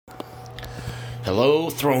Hello,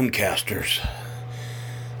 Thronecasters.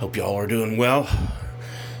 Hope y'all are doing well.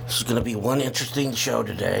 This is going to be one interesting show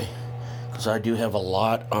today because I do have a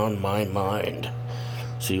lot on my mind.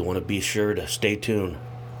 So you want to be sure to stay tuned.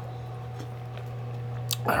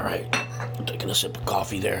 Alright, I'm taking a sip of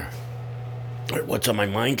coffee there. What's on my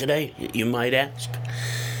mind today, you might ask?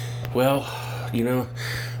 Well,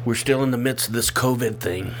 we're still in the midst of this COVID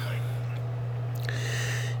thing.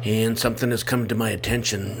 And something has come to my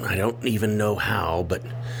attention. I don't even know how, but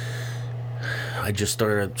I just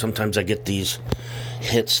started. Sometimes I get these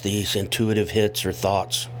hits, these intuitive hits or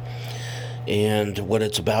thoughts. And what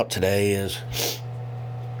it's about today is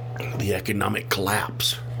the economic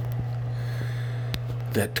collapse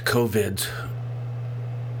that this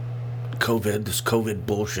COVID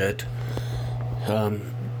bullshit, and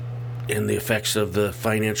the effects of the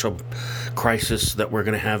financial crisis that we're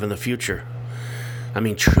going to have in the future. I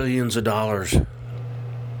mean, trillions of dollars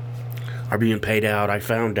are being paid out. I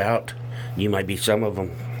found out, you might be some of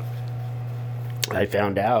them. I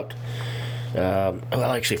found out, I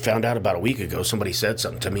actually found out about a week ago. Somebody said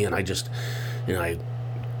something to me, and I just, I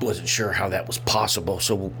wasn't sure how that was possible.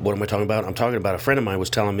 So what am I talking about? I'm talking about a friend of mine was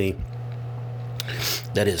telling me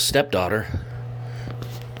that his stepdaughter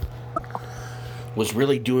was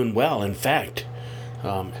really doing well. In fact,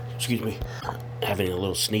 excuse me, having a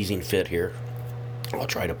little sneezing fit here. I'll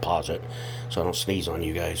try to pause it so I don't sneeze on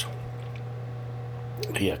you guys.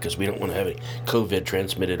 Yeah, because we don't want to have any COVID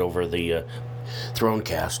transmitted over the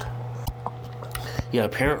Thronecast. Yeah,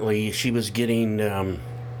 apparently she was getting,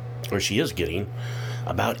 or she is getting,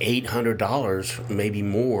 about $800, maybe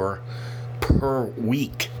more, per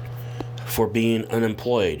week for being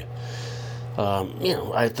unemployed.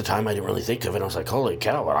 At the time I didn't really think of it. I was like, holy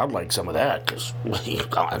cow, I'd like some of that, because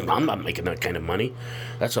I'm not making that kind of money.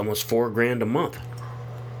 That's almost $4,000 a month.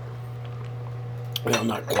 Well,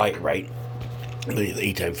 not quite, right?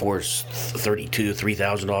 8 times 4 is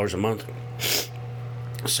 $3,000 a month.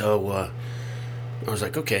 So I was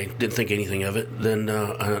like, okay, didn't think anything of it. Then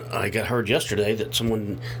I got heard yesterday that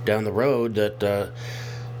someone down the road that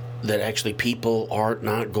actually people are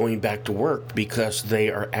not going back to work because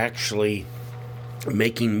they are actually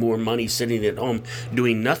making more money sitting at home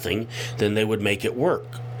doing nothing than they would make at work.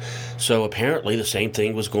 So apparently the same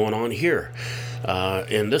thing was going on here.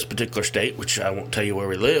 In this particular state, which I won't tell you where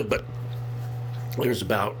we live, but there's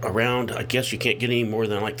around, I guess you can't get any more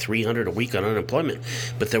than like $300 a week on unemployment,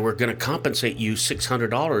 but they were going to compensate you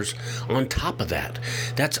 $600 on top of that.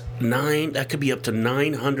 That could be up to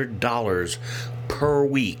 $900 per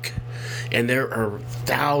week. And there are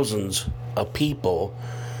thousands of people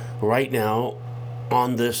right now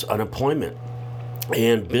on this unemployment.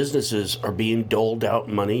 And businesses are being doled out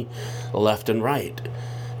money left and right.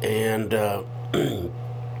 And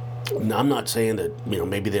I'm not saying that,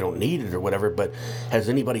 maybe they don't need it or whatever, but has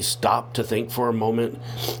anybody stopped to think for a moment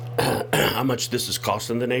how much this is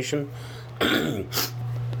costing the nation? And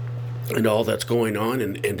all that's going on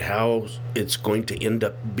and how it's going to end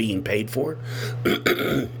up being paid for?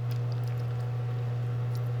 Because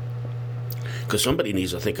somebody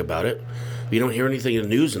needs to think about it. You don't hear anything in the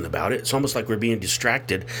news about it. It's almost like we're being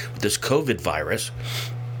distracted with this COVID virus.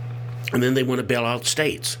 And then they want to bail out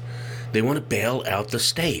states. They want to bail out the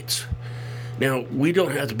states. Now, we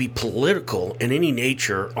don't have to be political in any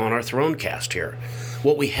nature on our Thronecast here.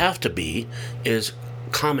 What we have to be is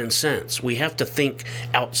common sense. We have to think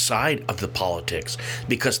outside of the politics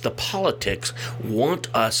because the politics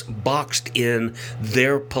want us boxed in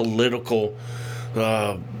their political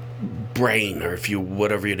brain, or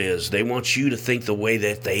whatever it is. They want you to think the way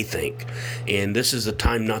that they think. And this is the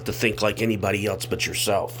time not to think like anybody else but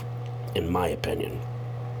yourself, in my opinion.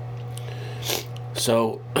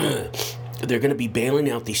 So they're going to be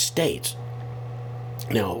bailing out these states.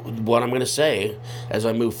 Now, what I'm going to say as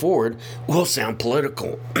I move forward will sound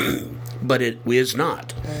political, but it is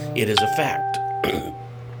not. It is a fact.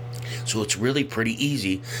 So it's really pretty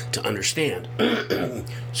easy to understand.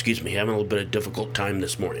 Excuse me, having a little bit of difficult time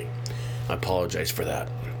this morning. I apologize for that.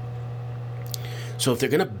 So if they're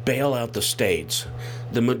going to bail out the states,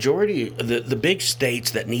 the majority, the big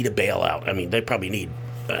states that need a bailout, I mean, they probably need,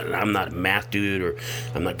 I'm not a math dude, or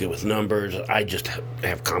I'm not good with numbers. I just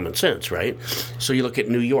have common sense, right? So you look at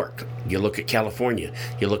New York, you look at California,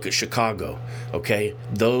 you look at Chicago, okay?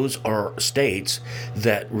 Those are states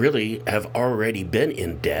that really have already been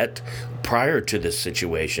in debt prior to this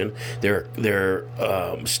situation. They're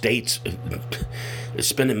states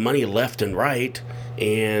spending money left and right,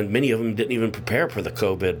 and many of them didn't even prepare for the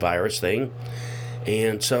COVID virus thing.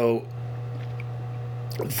 And so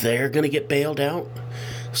they're going to get bailed out.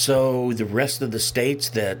 So the rest of the states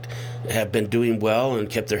that have been doing well and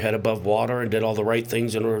kept their head above water and did all the right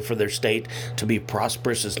things in order for their state to be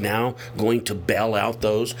prosperous is now going to bail out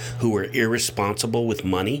those who are irresponsible with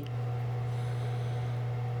money.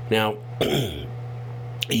 Now,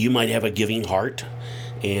 you might have a giving heart,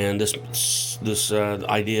 and this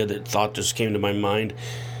thought just came to my mind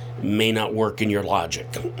may not work in your logic,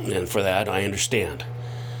 and for that I understand.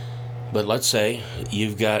 But let's say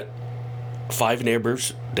you've got 5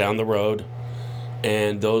 neighbors down the road,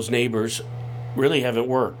 and those neighbors really haven't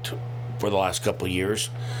worked for the last couple of years,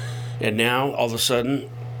 and now all of a sudden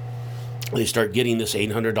they start getting this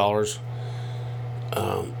 $800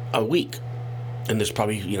 a week. And there's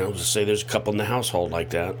probably, let's say there's a couple in the household like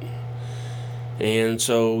that. And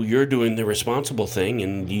so you're doing the responsible thing,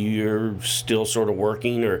 and you're still sort of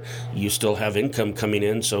working, or you still have income coming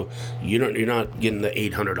in, so you're not getting the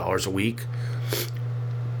 $800 a week.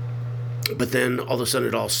 But then all of a sudden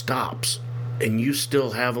it all stops, and you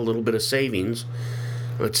still have a little bit of savings.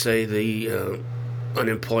 Let's say the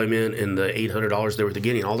unemployment and the $800 they were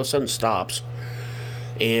getting all of a sudden stops,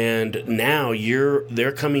 and now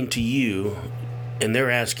they're coming to you, and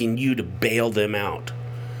they're asking you to bail them out.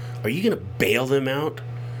 Are you going to bail them out?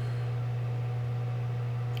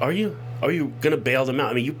 Are you? Are you going to bail them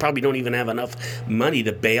out? I mean, you probably don't even have enough money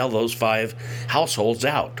to bail those 5 households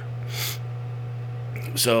out.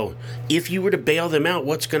 So, if you were to bail them out,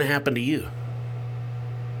 what's going to happen to you?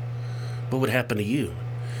 What would happen to you?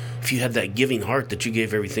 If you had that giving heart that you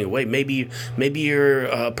gave everything away, maybe you're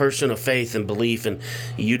a person of faith and belief, and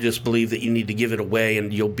you just believe that you need to give it away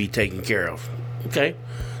and you'll be taken care of. Okay,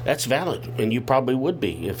 that's valid, and you probably would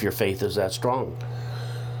be if your faith is that strong.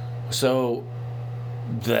 So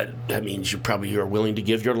that means you probably are willing to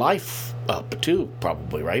give your life up too,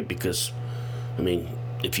 probably, right? Because, I mean,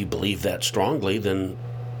 if you believe that strongly, then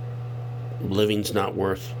living's not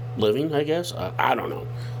worth living, I guess. I don't know.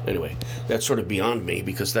 Anyway, that's sort of beyond me,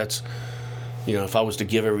 because that's, if I was to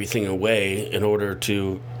give everything away in order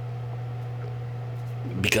to,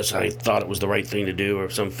 because I thought it was the right thing to do or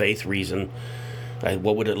some faith reason,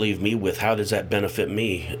 what would it leave me with? How does that benefit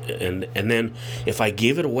me? And then if I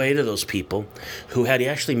gave it away to those people who had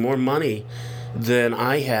actually more money than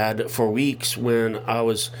I had for weeks when I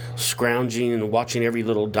was scrounging and watching every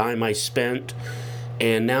little dime I spent,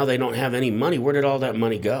 and now they don't have any money, where did all that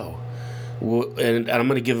money go? And I'm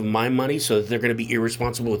going to give them my money so that they're going to be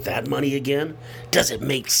irresponsible with that money again? Does it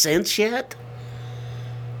make sense yet?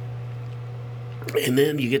 And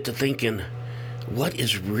then you get to thinking, what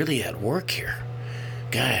is really at work here?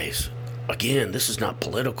 Guys, again, this is not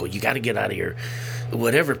political. You got to get out of here.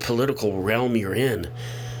 Whatever political realm you're in,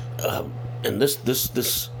 and this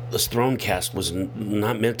Throne-cast was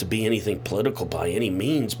not meant to be anything political by any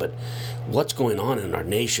means, but what's going on in our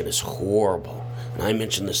nation is horrible. And I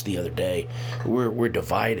mentioned this the other day. We're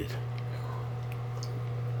divided.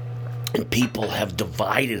 And people have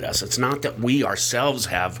divided us. It's not that we ourselves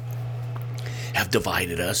have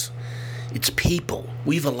divided us. It's people.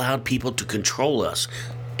 We've allowed people to control us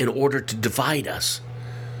in order to divide us.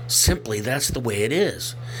 Simply, that's the way it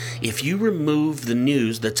is. If you remove the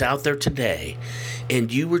news that's out there today,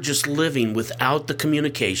 and you were just living without the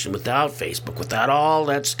communication, without Facebook, without all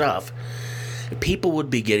that stuff, people would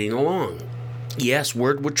be getting along. Yes,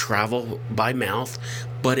 word would travel by mouth,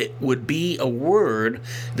 but it would be a word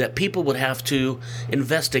that people would have to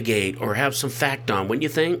investigate or have some fact on, wouldn't you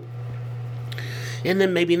think? And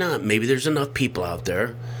then maybe not. Maybe there's enough people out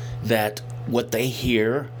there that what they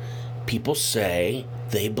hear people say,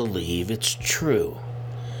 they believe it's true.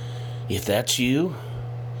 If that's you,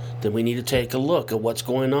 then we need to take a look at what's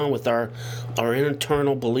going on with our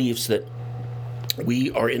internal beliefs that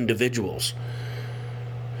we are individuals.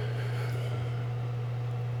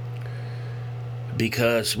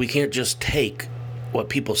 Because we can't just take what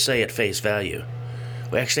people say at face value.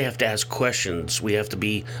 We actually have to ask questions. We have to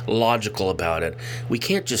be logical about it. We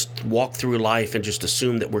can't just walk through life and just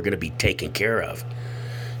assume that we're going to be taken care of.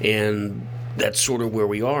 And that's sort of where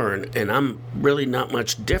we are. And I'm really not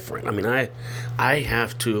much different. I mean, I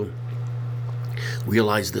have to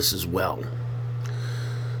realize this as well.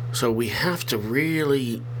 So we have to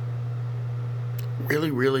really,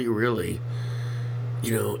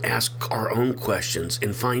 ask our own questions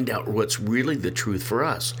and find out what's really the truth for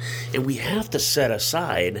us. And we have to set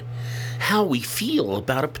aside how we feel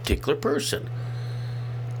about a particular person.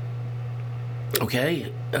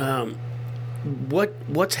 Okay?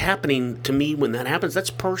 What's happening to me when that happens, that's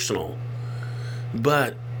personal.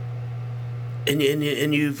 But and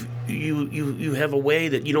you have a way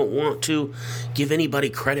that you don't want to give anybody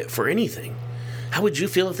credit for anything. How would you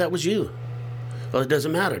feel if that was you? Well, it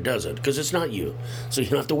doesn't matter, does it? Because it's not you. So you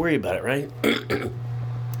don't have to worry about it, right?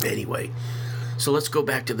 Anyway, so let's go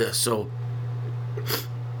back to this. So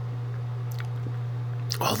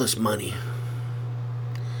all this money.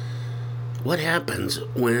 What happens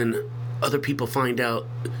when other people find out?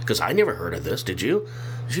 Because I never heard of this. Did you?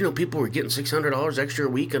 Did you know people were getting $600 extra a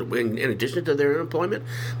week in addition to their unemployment?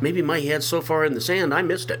 Maybe my head's so far in the sand, I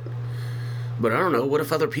missed it. But I don't know. What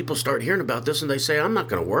if other people start hearing about this and they say, I'm not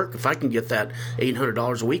going to work. If I can get that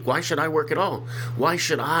 $800 a week, why should I work at all? Why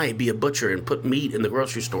should I be a butcher and put meat in the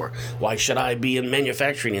grocery store? Why should I be in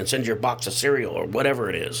manufacturing and send you a box of cereal or whatever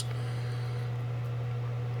it is?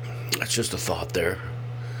 That's just a thought there.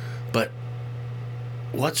 But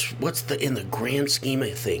what's in the grand scheme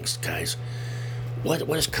of things, guys? What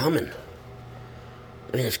is coming?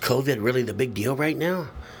 I mean, is COVID really the big deal right now?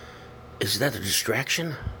 Is that a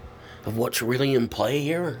distraction of what's really in play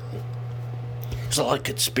here? There's a lot of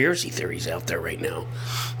conspiracy theories out there right now.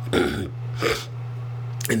 And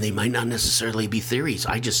they might not necessarily be theories.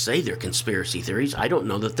 I just say they're conspiracy theories. I don't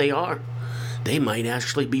know that they are. They might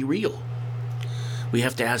actually be real. We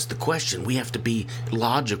have to ask the question. We have to be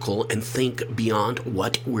logical and think beyond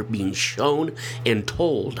what we're being shown and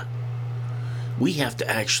told. We have to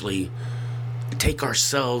actually take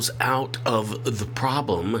ourselves out of the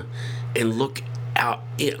problem and look out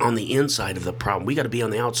on the inside of the problem. We got to be on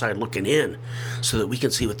the outside looking in so that we can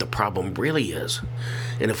see what the problem really is.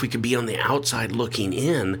 And if we could be on the outside looking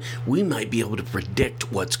in, we might be able to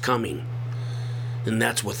predict what's coming. And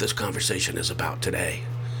that's what this conversation is about today.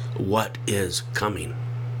 What is coming?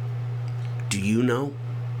 Do you know?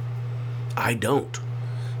 I don't.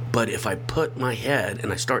 But if I put my head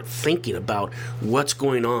and I start thinking about what's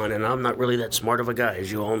going on, and I'm not really that smart of a guy,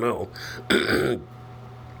 as you all know,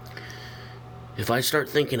 if I start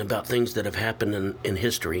thinking about things that have happened in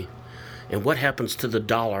history, and what happens to the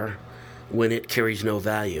dollar when it carries no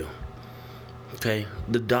value, okay?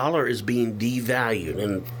 The dollar is being devalued,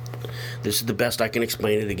 and this is the best I can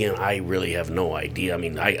explain it. Again, I really have no idea. I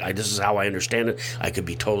mean, this is how I understand it. I could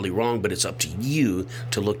be totally wrong, but it's up to you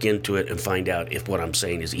to look into it and find out if what I'm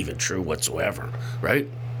saying is even true whatsoever, right?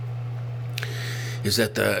 Is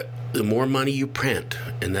that the more money you print,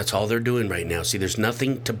 and that's all they're doing right now. See, there's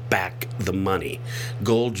nothing to back the money.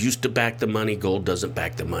 Gold used to back the money. Gold doesn't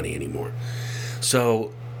back the money anymore.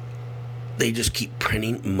 So they just keep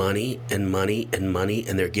printing money and money and money,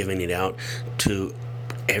 and they're giving it out to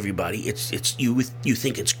everybody. It's you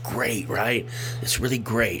think it's great, right? It's really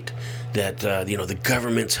great that the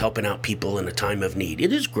government's helping out people in a time of need.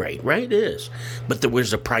 It is great, right? It is. But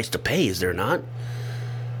there's a price to pay, is there not?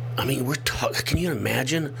 I mean, can you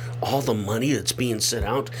imagine all the money that's being sent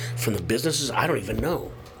out from the businesses? I don't even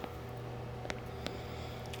know.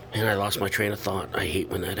 And I lost my train of thought. I hate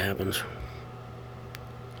when that happens.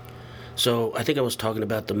 So I think I was talking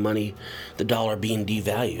about the money, the dollar being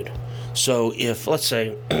devalued. So if, let's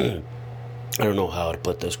say, I don't know how to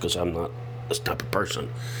put this because I'm not this type of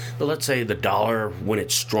person, but let's say the dollar, when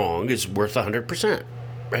it's strong, is worth 100%,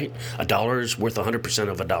 right? A dollar is worth 100%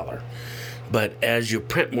 of a dollar. But as you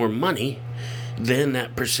print more money, then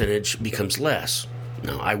that percentage becomes less.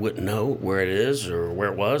 Now, I wouldn't know where it is or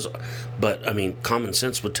where it was, but, I mean, common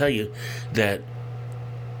sense would tell you that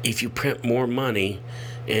if you print more money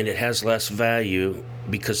and it has less value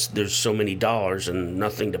because there's so many dollars and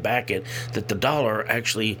nothing to back it, that the dollar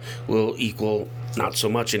actually will equal not so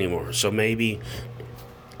much anymore. So maybe,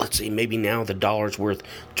 let's see, maybe now the dollar's worth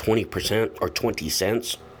 20% or 20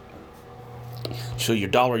 cents. So your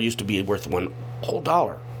dollar used to be worth one whole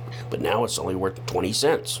dollar, but now it's only worth 20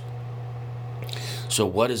 cents. So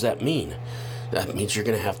what does that mean? That means you're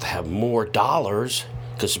going to have more dollars,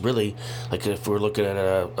 because really, like if we're looking at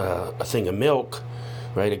a thing of milk,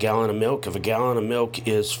 right, a gallon of milk, if a gallon of milk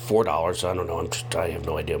is $4, I don't know, I have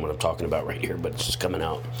no idea what I'm talking about right here, but it's just coming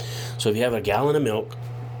out. So if you have a gallon of milk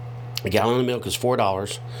is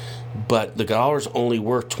 $4, but the dollar's only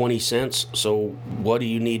worth 20 cents, so what do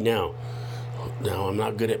you need now? Now, I'm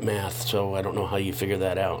not good at math, so I don't know how you figure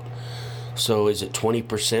that out. So is it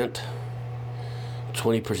 20%?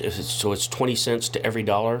 20%. So it's 20 cents to every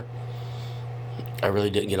dollar. I really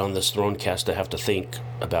didn't get on this throne cast to have to think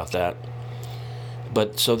about that.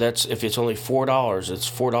 But so that's, if it's only $4, it's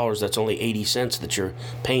 $4, that's only 80 cents that you're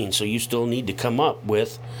paying. So you still need to come up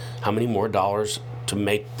with how many more dollars to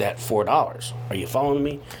make that $4. Are you following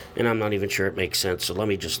me? And I'm not even sure it makes sense, so let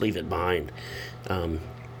me just leave it behind.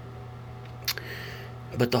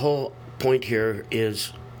 But the whole point here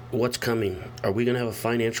is what's coming. Are we going to have a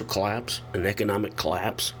financial collapse, an economic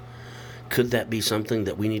collapse? Could that be something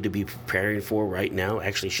that we need to be preparing for right now?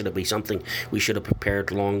 Actually, should it be something we should have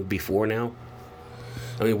prepared long before now?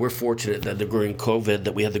 I mean, we're fortunate that during COVID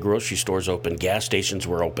that we had the grocery stores open, gas stations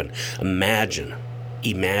were open. Imagine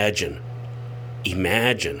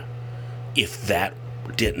if that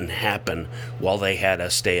didn't happen while they had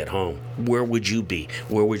us stay at home. Where would you be?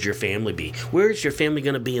 Where would your family be? Where is your family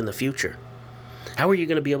going to be in the future? How are you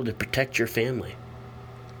going to be able to protect your family?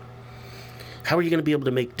 How are you going to be able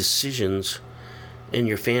to make decisions in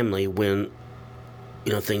your family when,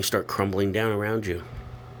 things start crumbling down around you?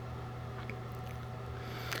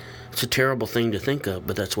 It's a terrible thing to think of,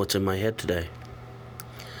 but that's what's in my head today.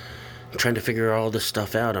 I'm trying to figure all this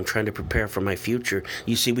stuff out. I'm trying to prepare for my future.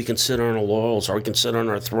 You see, we can sit on our laurels, or we can sit on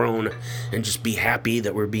our throne and just be happy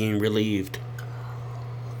that we're being relieved.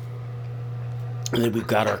 And then we've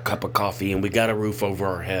got our cup of coffee, and we got a roof over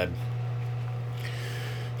our head.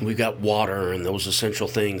 We got water and those essential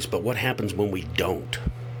things. But what happens when we don't?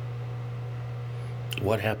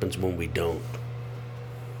 What happens when we don't?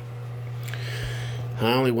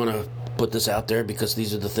 I only want to put this out there because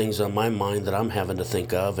these are the things on my mind that I'm having to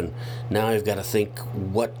think of, and now I've got to think,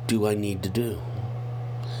 what do I need to do?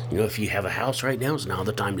 If you have a house right now, is now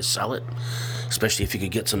the time to sell it, especially if you could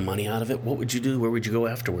get some money out of it. What would you do? Where would you go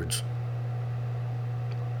afterwards?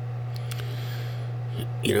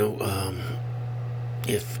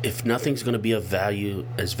 If nothing's going to be of value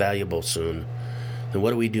as valuable soon, then what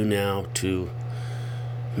do we do now to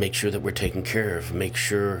make sure that we're taken care of? Make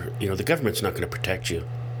sure, the government's not going to protect you.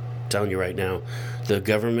 I'm telling you right now, the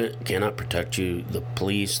government cannot protect you. The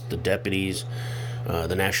police, the deputies,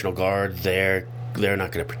 the National Guard, they're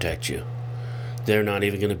not going to protect you. They're not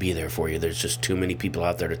even going to be there for you. There's just too many people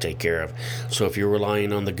out there to take care of. So if you're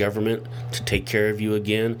relying on the government to take care of you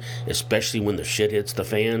again, especially when the shit hits the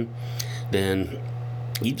fan, then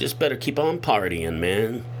you just better keep on partying,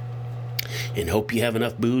 man. And hope you have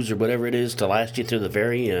enough booze or whatever it is to last you through the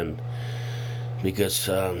very end. Because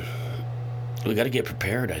we got to get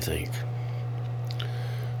prepared, I think.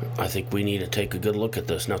 I think we need to take a good look at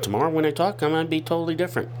this. Now, tomorrow when I talk, I might be totally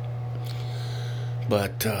different.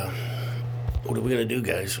 But what are we going to do,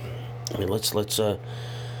 guys? I mean, let's let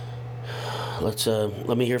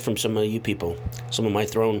me hear from some of you people, some of my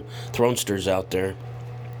thronesters out there.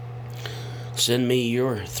 Send me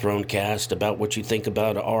your Thronecast about what you think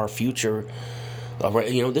about our future.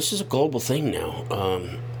 This is a global thing now.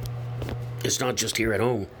 It's not just here at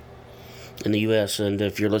home in the U.S. And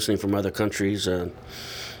if you're listening from other countries, I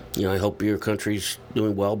hope your country's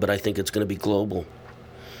doing well, but I think it's going to be global.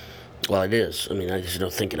 Well, it is. I mean, I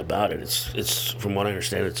just thinking about it. It's from what I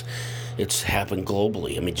understand, it's happened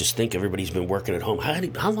globally. I mean, just think, everybody's been working at home.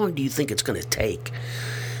 How long do you think it's going to take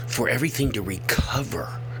for everything to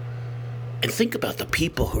recover? And think about the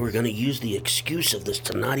people who are going to use the excuse of this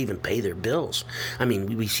to not even pay their bills. I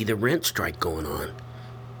mean, we see the rent strike going on.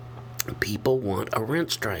 People want a rent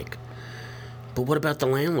strike. But what about the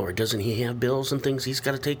landlord? Doesn't he have bills and things he's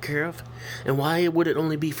got to take care of? And why would it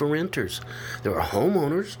only be for renters? There are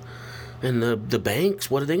homeowners. And the banks,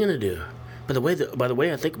 what are they going to do? By the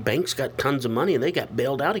way, I think banks got tons of money and they got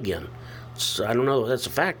bailed out again. So I don't know. That's a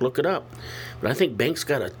fact. Look it up. But I think banks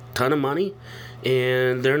got a ton of money,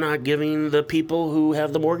 and they're not giving the people who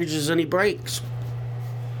have the mortgages any breaks.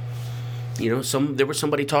 There was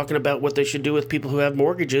somebody talking about what they should do with people who have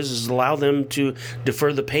mortgages is allow them to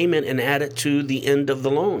defer the payment and add it to the end of the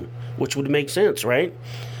loan, which would make sense, right?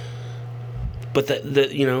 But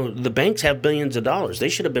the banks have billions of dollars. They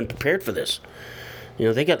should have been prepared for this.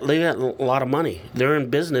 They got a lot of money. They're in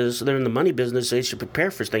business. They're in the money business. They should prepare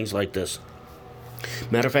for things like this.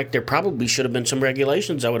 Matter of fact, there probably should have been some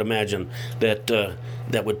regulations, I would imagine,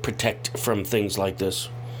 that would protect from things like this.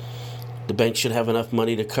 The banks should have enough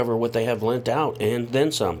money to cover what they have lent out, and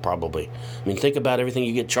then some, probably. I mean, think about everything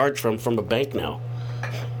you get charged from a bank now.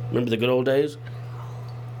 Remember the good old days?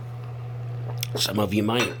 Some of you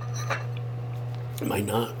might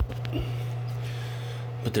not.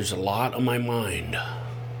 But there's a lot on my mind.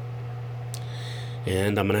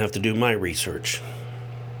 And I'm going to have to do my research.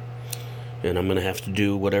 And I'm going to have to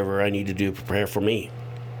do whatever I need to do to prepare for me.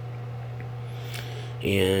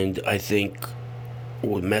 And I think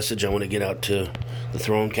the message I want to get out to the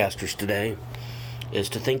Thronecasters today is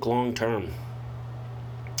to think long term.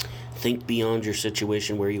 Think beyond your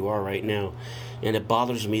situation where you are right now. And it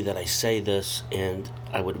bothers me that I say this, and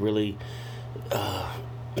I would really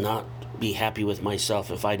not be happy with myself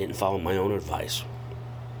if I didn't follow my own advice.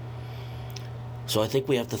 So I think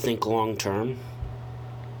we have to think long term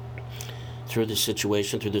through this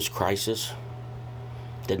situation, through this crisis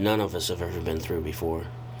that none of us have ever been through before.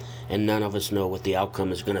 And none of us know what the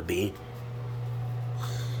outcome is going to be.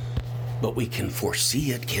 But we can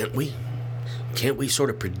foresee it, can't we? Can't we sort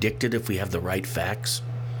of predict it if we have the right facts?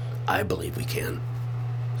 I believe we can.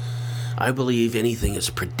 I believe anything is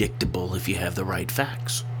predictable if you have the right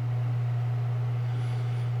facts.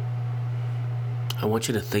 I want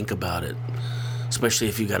you to think about it, especially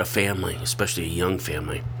if you got a family, especially a young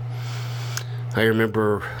family. I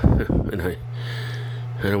remember, and I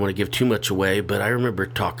don't want to give too much away, but I remember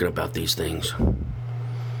talking about these things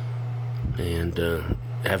and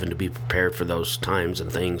having to be prepared for those times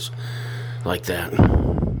and things like that.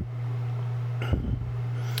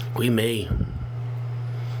 We may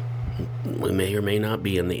or may not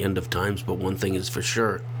be in the end of times, but one thing is for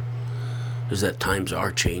sure, is that times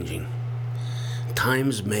are changing.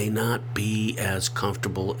 Times may not be as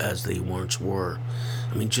comfortable as they once were.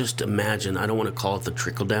 I mean, just imagine, I don't want to call it the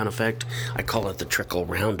trickle-down effect, I call it the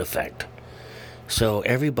trickle-round effect. So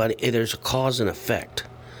everybody, there's a cause and effect.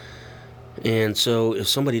 And so if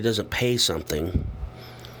somebody doesn't pay something,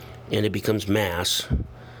 and it becomes mass,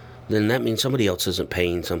 then that means somebody else isn't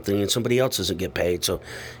paying something, and somebody else doesn't get paid, so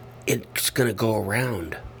it's going to go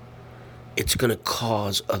around. It's going to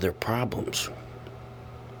cause other problems.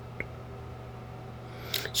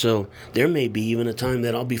 So there may be even a time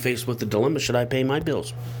that I'll be faced with the dilemma, should I pay my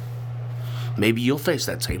bills? Maybe you'll face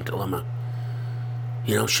that same dilemma.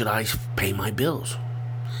 Should I pay my bills?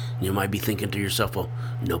 You might be thinking to yourself, well,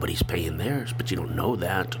 nobody's paying theirs, but you don't know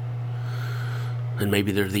that. And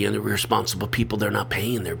maybe they're the irresponsible people, they're not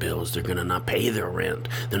paying their bills, they're going to not pay their rent,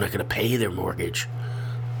 they're not going to pay their mortgage.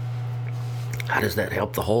 How does that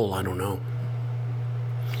help the whole? I don't know.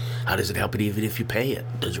 How does it help it even if you pay it?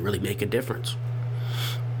 Does it really make a difference?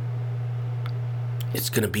 It's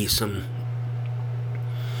going to be some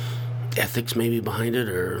ethics maybe behind it,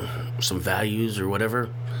 or some values or whatever.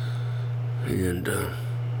 And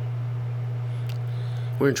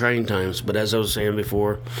we're in trying times, but as I was saying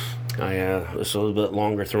before, it's a little bit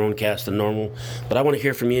longer thrown cast than normal, but I want to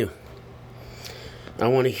hear from you. I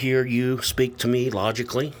want to hear you speak to me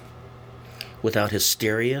logically, without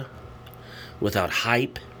hysteria, without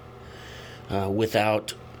hype,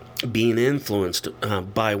 without being influenced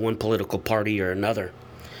by one political party or another.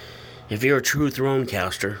 If you're a true throne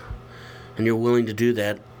caster and you're willing to do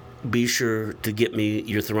that, be sure to get me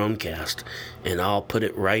your throne cast, and I'll put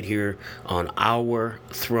it right here on our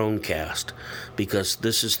throne cast, because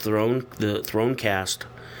this is the throne cast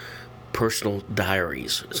personal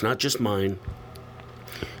diaries. It's not just mine,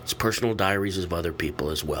 it's personal diaries of other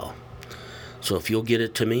people as well. So if you'll get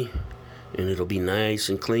it to me, and it'll be nice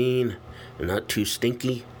and clean and not too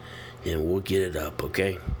stinky, then we'll get it up,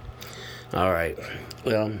 okay? All right.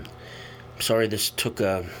 Well, I'm sorry this took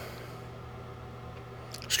a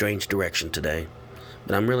strange direction today,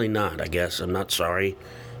 but I'm really not, I guess. I'm not sorry.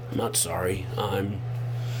 I'm sorry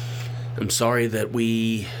that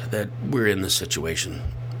we're in this situation.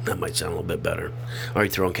 That might sound a little bit better. All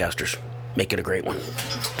right, Throne Casters, make it a great one.